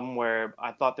on the album where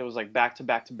I thought there was like back to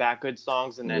back good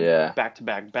songs and then back to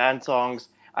back bad songs.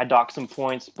 I docked some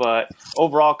points, but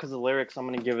overall, because of the lyrics, I'm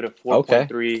going to give it a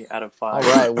 4.3 out of 5. All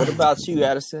right. What about you,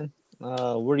 Addison?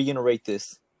 What are you going to rate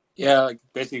this? Yeah,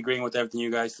 basically agreeing with everything you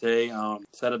guys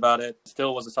said about it.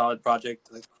 Still was a solid project,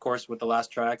 of course, with the last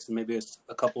tracks and maybe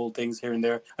a couple of things here and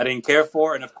there I didn't care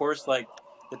for. And, of course,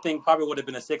 the thing probably would have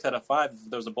been a 6 out of 5 if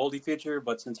there was a Boldy feature,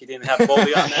 but since he didn't have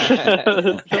Boldy on that,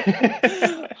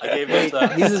 I gave it.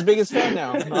 He's his biggest fan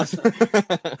now.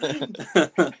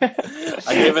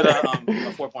 I gave it a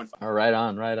 4.5. Right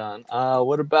on.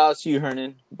 What about you,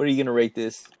 Hernan? What are you gonna rate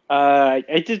this? I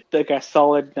did like a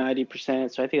solid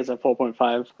 90%, so I think it's a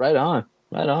 4.5. Right on.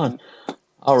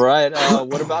 All right.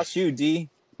 What about you, D?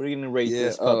 What are you gonna rate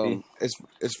this puppy?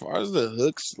 As far as the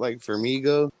hooks, like for me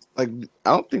go, like I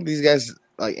don't think these guys.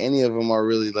 Like any of them are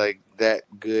really like that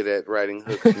good at writing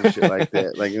hooks and shit like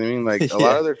that. Like like a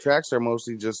lot of their tracks are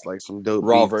mostly just like some dope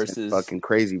raw beats verses, and fucking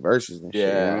crazy verses and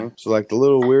shit. So like the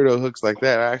little weirdo hooks like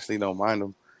that, I actually don't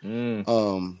mind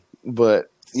them.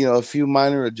 But a few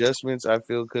minor adjustments I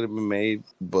feel could have been made,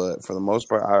 but for the most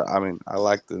part, I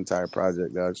like the entire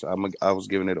project, dog. So I was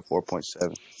giving it a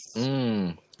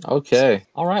 4.7. Okay.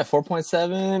 All right.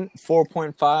 4.7,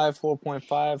 4.5, 4.5,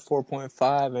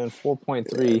 4.5, and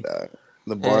 4.3.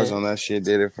 The bars on that shit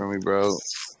did it for me, bro.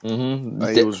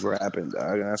 He was rapping,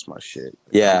 dog. That's my shit.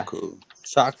 Yeah, cool.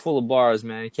 Chock full of bars,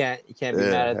 man. You can't be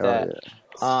mad at that.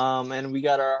 Yeah. And we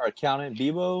got our accountant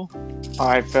Bibo. All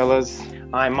right, fellas,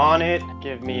 I'm on it.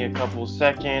 Give me a couple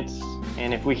seconds,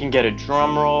 and if we can get a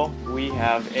drum roll, we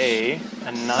have a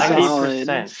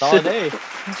 90%. Solid A.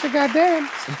 That's a goddamn.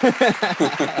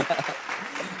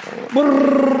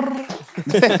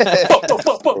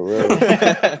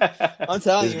 I'm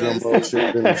telling you, man. This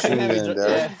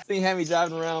thing had me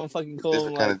driving around fucking cold.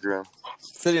 Different kind of drum.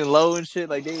 Sitting low and shit,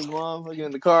 like Dave's mom, fucking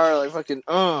in the car, like fucking,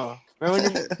 Remember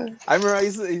when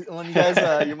when you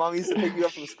guys, your mom used to pick you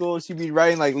up from school, she'd be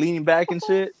riding, like, leaning back and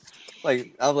shit.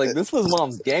 Like, I was like, this was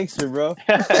mom's gangster, bro.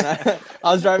 I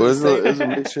was driving. It was a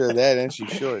mixture of that and she's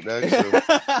short, dog. So.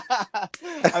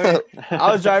 I mean,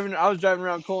 I was driving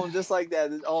around Colin just like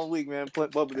that all week, man,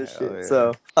 bumping this shit. Yeah.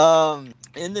 So,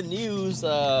 in the news,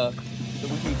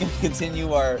 we can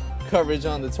continue our coverage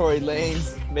on the Torey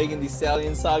Lanez making the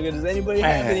Stallion saga. Does anybody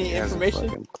have any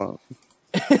information?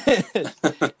 Did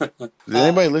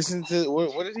anybody listen to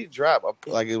what did he drop?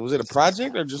 Like, was it a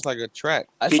project or just like a track?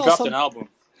 He dropped an album.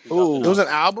 It was an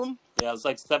album? Yeah, it was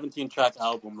like 17-track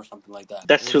album or something like that.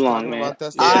 That's too long, man.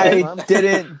 I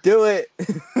didn't do it.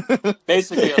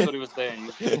 Basically, that's what he was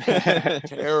saying.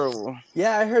 Terrible.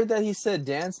 Yeah, I heard that he said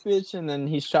dance bitch and then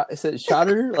he said shot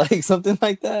her, like something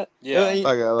like that. Yeah. It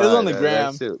was on the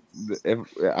gram.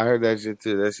 I heard that shit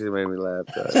too. That shit made me laugh.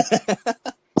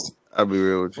 I'll be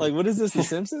real with you. Like, what is this, The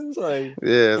Simpsons? Like,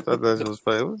 yeah, I thought that shit was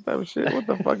funny. What type of shit? What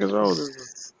the fuck is wrong with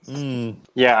this?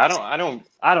 Yeah, I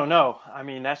don't know. I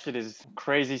mean, that shit is a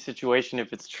crazy situation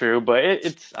if it's true, but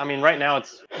it's. I mean, right now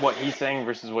it's what he's saying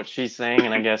versus what she's saying,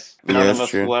 and I guess none of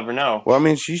us will ever know. Well, I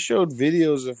mean, she showed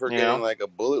videos of her getting like a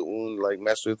bullet wound, like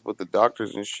messed with the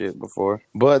doctors and shit before.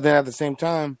 But then at the same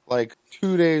time, like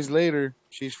 2 days later,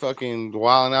 she's fucking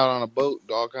wilding out on a boat,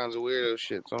 all kinds of weirdo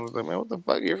shit. So I was like, man, what the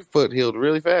fuck? Your foot healed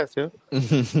really fast, yo.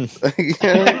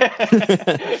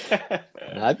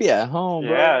 I'd be at home,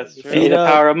 bro. Yeah, it's true. Hey, the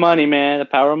power of money, man. The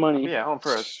power of money. I'd be at home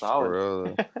for a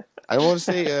solid. I want to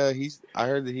say I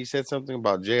heard that he said something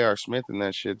about J.R. Smith and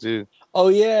that shit too. Oh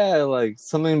yeah, like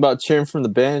something about cheering from the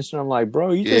bench, and I'm like,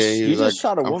 bro, you just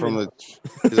shot a woman.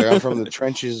 He's like, I'm from the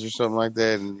trenches or something like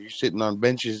that, and you're sitting on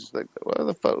benches. Like, what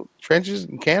the fuck? Trenches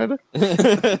in Canada? What is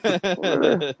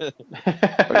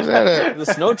that at? The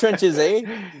snow trenches, eh?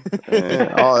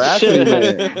 Oh, that's what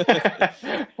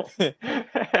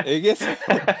it gets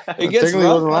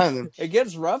rough. It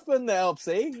gets rough in the Alps,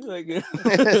 eh? Like,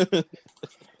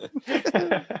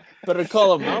 better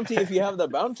call a Mountie if you have the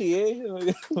bounty, eh?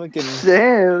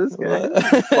 Damn, this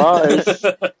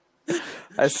guy.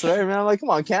 I swear, man. I'm like,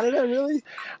 come on, Canada, really?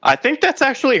 I think that's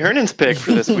actually Hernan's pick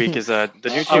for this week. Is the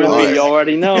new tune? You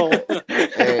already know.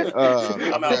 Hey,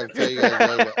 I'm gonna tell you guys,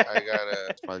 I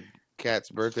got my cat's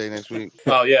birthday next week.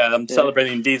 Oh yeah, I'm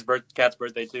celebrating Dee's cat's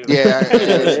birthday too. Yeah, I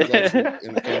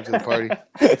came to the party.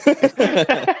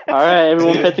 All right,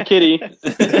 everyone pet the kitty.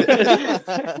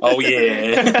 Oh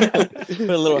yeah. Put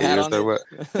a little hat on it.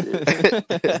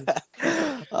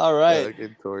 All right.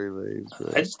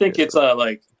 I just think it's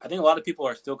like I think a lot of people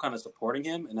are still kind of supporting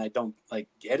him, and I don't like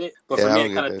get it. But for me,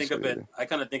 I kind of think of it. I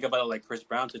kind of think about it like Chris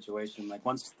Brown situation. Like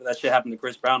once that shit happened to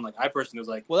Chris Brown, like I personally was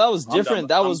like, well, that was different.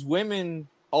 That was women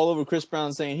all over Chris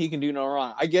Brown saying he can do no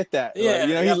wrong. I get that. Yeah,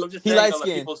 he light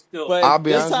skinned. But I'll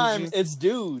be this time it's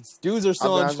dudes. Dudes are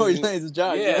still on Torey Lanez's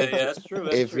job. Yeah, that's true.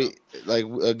 That's true. Like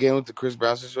again with the Chris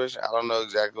Brown situation, I don't know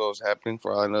exactly what was happening.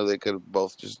 For all I know, they could have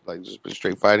both just been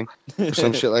straight fighting or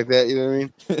some shit like that. You know what I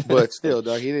mean? But still,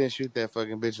 dog, he didn't shoot that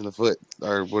fucking bitch in the foot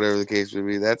or whatever the case would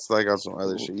be. That's like on some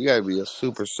other shit. You gotta be a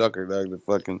super sucker, dog, to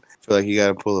fucking feel like you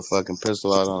gotta pull a fucking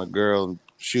pistol out on a girl and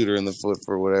shoot her in the foot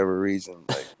for whatever reason.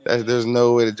 Like there's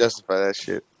no way to justify that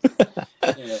shit.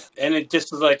 Yeah. And it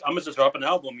just was like, I'm gonna just drop an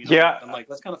album. You know? Yeah. I'm like,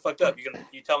 that's kind of fucked up.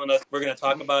 You telling us we're gonna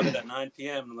talk about it at 9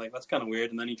 p.m. I'm like, that's kind of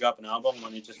weird. And then you drop an album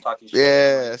when you're just talking shit.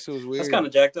 Yeah, that shit was weird. That's kind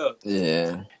of jacked up.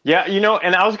 Yeah. Yeah,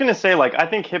 and I was gonna say, like, I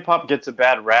think hip hop gets a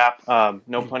bad rap,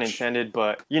 no pun intended,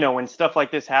 but when stuff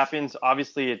like this happens,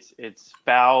 obviously it's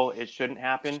foul, it shouldn't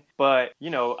happen. But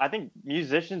I think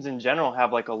musicians in general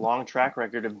have like a long track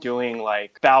record of doing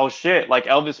like foul shit. Like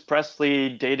Elvis Presley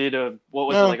dated a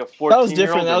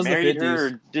 14-year-old that married her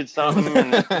or did something.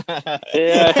 And,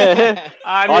 yeah,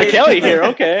 R. Kelly here,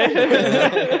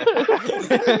 okay.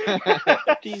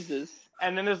 Jesus.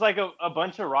 And then there's like a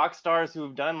bunch of rock stars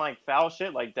who've done like foul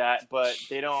shit like that, but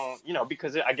they don't,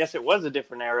 because I guess it was a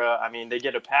different era. I mean, they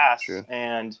get a pass. Sure.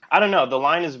 And I don't know. The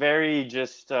line is very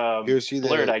just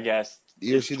blurred, I guess.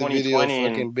 You ever see the video of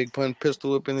fucking Big Pun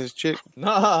pistol whipping his chick?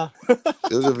 Nah.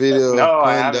 There's a video no, of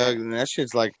Pun, dog, and that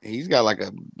shit's like, he's got like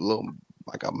a little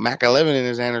like a Mac 11 in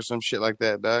his hand or some shit like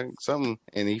that, dog. Something,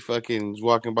 and he fucking was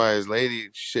walking by his lady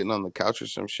sitting on the couch or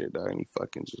some shit, dog, and he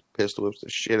fucking just pistol whips the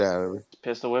shit out of her.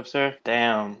 Pistol whips her?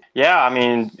 Damn. Yeah, I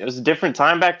mean, it was a different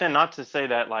time back then. Not to say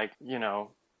that, like, you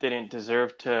know, didn't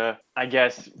deserve to, I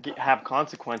guess, have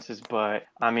consequences, but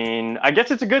I mean, I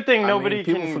guess it's a good thing nobody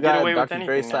can get away with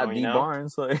anything now, you know?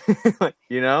 Barnes, like,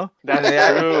 you know? That's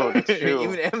true. That's true.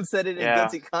 Even M said it in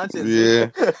Guilty Conscience.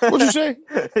 Yeah. What'd you say?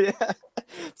 Yeah.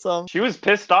 So she was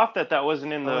pissed off that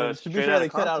wasn't in the to be fair, they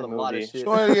cut out a lot of shit. She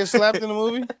wanted to get slapped in the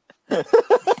movie?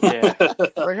 Yeah.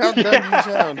 Like, how dumb do you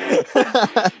sound?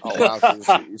 Oh, wow.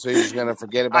 So you're just going to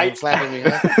forget about him slapping me,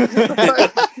 huh?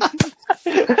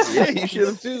 Yeah, you should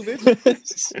have too,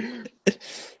 bitch.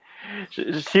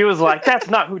 She was like, that's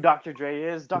not who Dr. Dre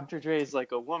is. Dr. Dre is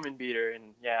like a woman beater. And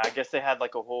yeah, I guess they had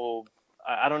like a whole,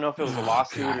 I don't know if it was a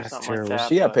lawsuit or something like that.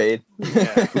 She got paid.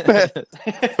 Yeah.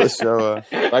 So,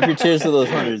 wipe your tears to those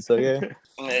hundreds, okay?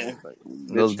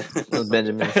 Those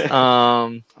Benjamins.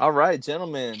 All right,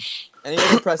 gentlemen. Any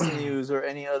other pressing news or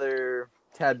any other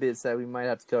tidbits that we might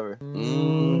have to cover?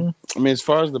 I mean, as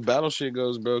far as the battle shit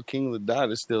goes, bro, King of the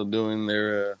Dot is still doing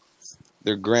their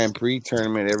Grand Prix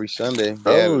tournament every Sunday.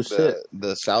 Shit.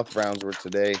 The South rounds were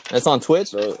today. That's on Twitch?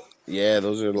 So, yeah,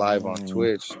 those are live on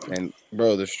Twitch. And,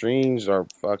 bro, the streams are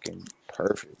fucking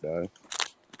perfect, dog.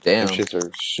 Damn. Them shits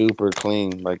are super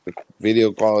clean. Like, the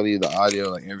video quality, the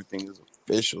audio, like, everything is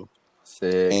official.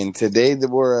 Sick. And today there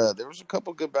was a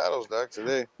couple good battles, dog,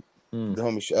 today. The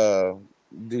homie,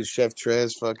 dude, Chef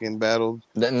Trez fucking battled.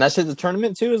 And that shit's a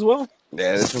tournament too as well?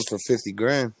 Yeah, this one's for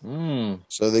 $50,000.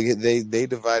 So they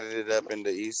divided it up into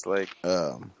East like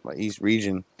East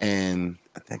region, and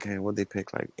I think what they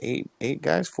pick like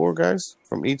four guys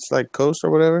from each like coast or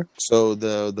whatever. So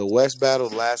the West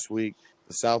battled last week,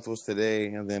 the South was today,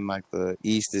 and then like the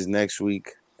East is next week,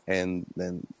 and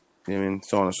then you know what I mean,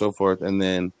 so on and so forth, and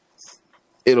then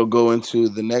it'll go into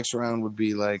the next round would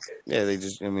be like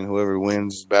whoever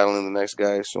wins is battling the next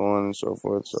guy, so on and so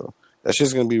forth. So that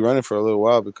shit's gonna be running for a little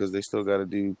while because they still got to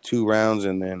do 2 rounds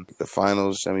and then the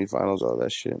finals, semifinals, all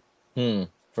that shit.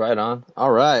 Right on.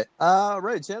 All right,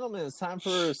 gentlemen, it's time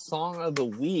for Song of the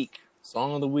Week.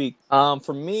 For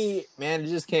me, man, it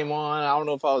just came on. I don't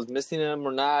know if I was missing him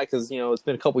or not because it's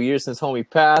been a couple years since homie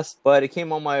passed, but it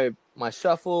came on my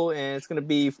shuffle, and it's gonna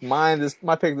be mine.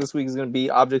 My pick this week is gonna be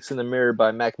 "Objects in the Mirror"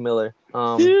 by Mac Miller.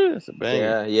 It's a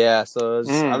banger. Yeah. So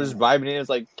I was just vibing in. It was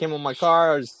like came on my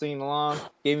car. I was just singing along.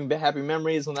 Gave me happy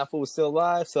memories when that fool was still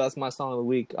alive. So that's my song of the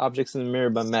week: "Objects in the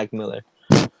Mirror" by Mac Miller.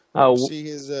 See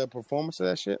his performance of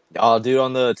that shit? Oh, dude,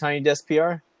 on the Tiny Desk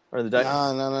PR. Or the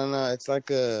No. It's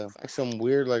like some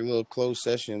weird like little closed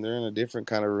session. They're in a different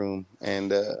kind of room,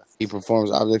 and he performs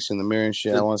Objects in the Mirror and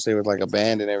shit. I want to say with like a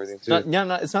band and everything too.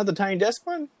 It's not the Tiny Desk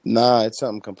one. Nah, it's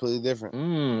something completely different.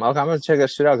 Okay, I'm gonna check that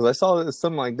shit out because I saw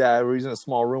something like that. We're using a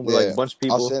small room with like a bunch of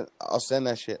people. I'll send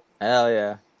that shit. Hell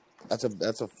yeah, that's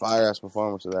a fire ass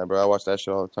performance of that, bro. I watch that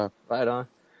shit all the time. Right on.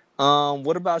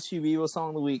 What about you, Bibo? Song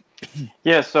of the week?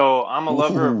 Yeah, so I'm a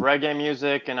lover of reggae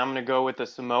music, and I'm gonna go with a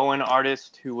Samoan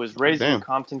artist who was raised in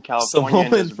Compton, California, and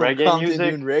does reggae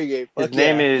music. His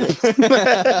name is For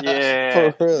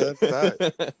real, that's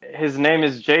tight. His name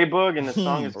is Boog, and the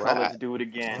song is called "Let's Do It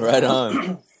Again." Right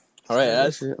on. All right,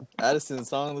 Addison,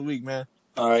 song of the week, man.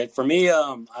 All right, for me,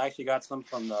 I actually got some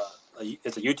from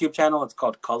it's a YouTube channel. It's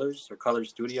called Colors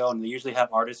Studio, and they usually have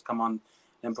artists come on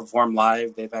and perform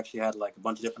live. They've actually had like a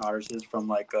bunch of different artists from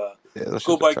like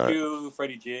Schoolboy Q,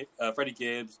 Freddie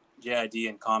Gibbs, JID,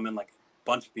 and Common, like a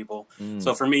bunch of people.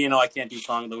 So for me, I can't do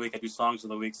song of the week. I do songs of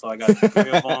the week. So I got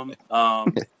 3 of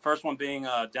them. First one being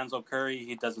Denzel Curry.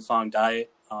 He does the song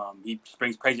Diet. He just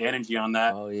brings crazy energy on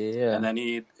that. Oh yeah. And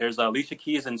then there's Alicia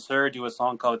Keys and Sir do a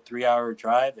song called 3 Hour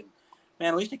Drive. And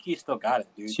man, Alicia Keys still got it,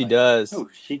 dude. She does. Ooh,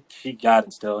 she got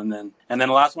it still. And then the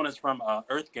last one is from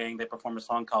EarthGang. They perform a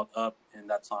song called Up, and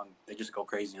that song they just go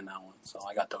crazy in that one. So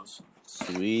I got those.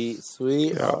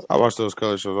 Sweet. Yeah, I watch those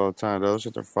color shows all the time. Those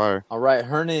shit are fire. All right,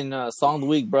 Hernan, song of the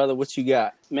week, brother. What you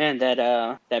got? Man,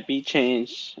 that beat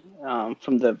change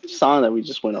from the song that we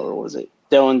just went over, was it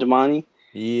Dylan Damani?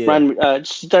 Yeah.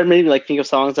 Just started making me think of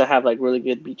songs that have like really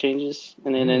good beat changes,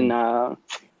 and then I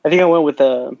think I went with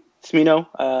Smino,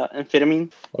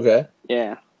 Amphetamine. Okay.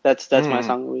 Yeah, that's my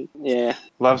song of the week. Yeah.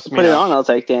 Love Smino. Put it on, I was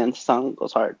like, damn, this song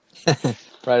goes hard.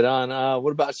 Right on.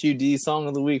 What about you, D? Song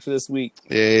of the week for this week?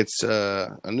 Yeah, it's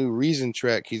a new Reason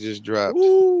track he just dropped.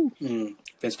 Woo!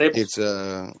 Vince Staples.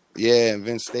 It's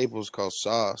Vince Staples called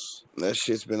Sauce. That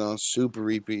shit's been on super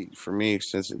repeat for me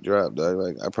since it dropped, dog.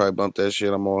 Like I probably bumped that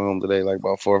shit on my way home today like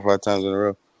about 4 or 5 times in a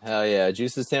row. Hell yeah.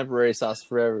 Juice is temporary, sauce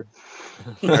forever.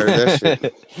 I heard that shit.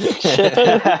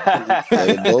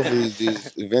 Hey, both of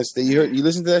these events that you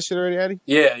listen to that shit already, Addy?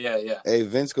 Yeah. Hey,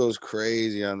 Vince goes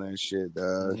crazy on that shit,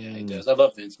 dog. Yeah, he does. I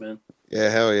love Vince, man. Yeah,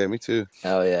 hell yeah, me too.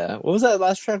 Hell yeah. What was that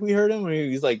last track we heard him? Where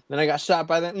he's like, then I got shot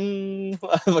by that.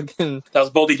 Fucking... That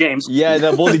was Boldy James. Yeah,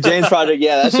 the Boldy James project.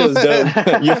 Yeah, that shit was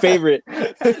dope. Your favorite.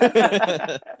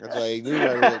 That's why he knew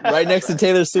that. Right next to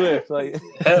Taylor Swift. Like,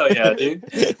 hell yeah, dude.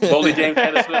 Boldy James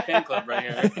Taylor Swift fan club right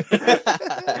here.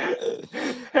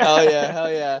 Hell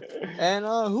yeah. And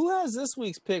who has this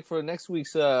week's pick for next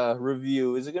week's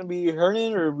review? Is it gonna be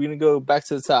Hernan, or are we gonna go back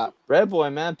to the top? Red Boy,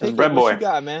 man. Pick Red it. Boy. What you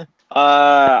got, man?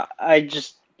 I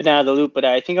just been out of the loop, but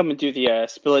I think I'm gonna do the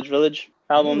Spillage Village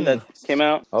album that came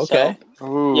out. Okay.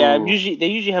 So, yeah, they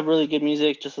usually have really good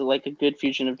music, just like a good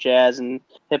fusion of jazz and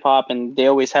hip hop, and they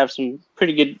always have some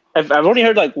pretty good. I've only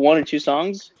heard like 1 or 2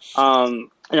 songs.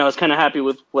 And I was kind of happy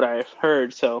with what I've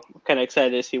heard, so I'm kind of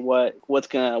excited to see what's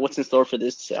in store for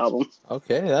this album.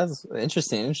 Okay, that's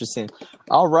interesting.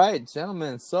 All right,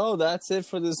 gentlemen. So that's it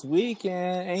for this week.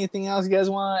 And anything else you guys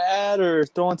want to add or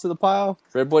throw into the pile?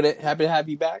 Red Boy, happy to have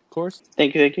you back, of course.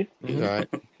 Thank you. Mm-hmm. All right.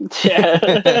 Yeah.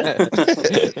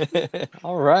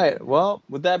 All right. Well,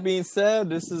 with that being said,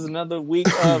 this is another week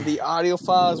of the Audio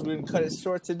Files. We're going to cut it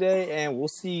short today, and we'll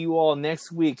see you all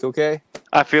next week, okay?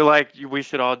 I feel like we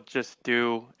should all just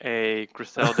do a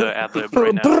Griselda ad-lib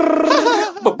right now.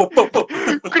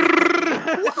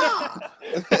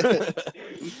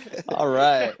 All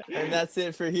right. And that's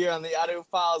it for here on the Audio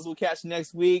Files. We'll catch you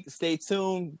next week. Stay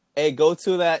tuned. Hey, go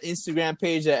to that Instagram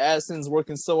page that Addison's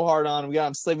working so hard on. We got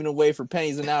him slaving away for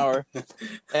pennies an hour.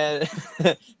 And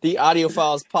the Audio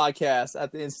Files podcast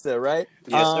at the Insta, right?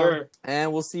 Yes, sir.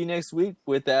 And we'll see you next week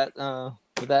with that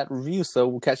review. So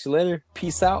we'll catch you later.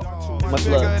 Peace out. Much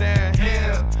love.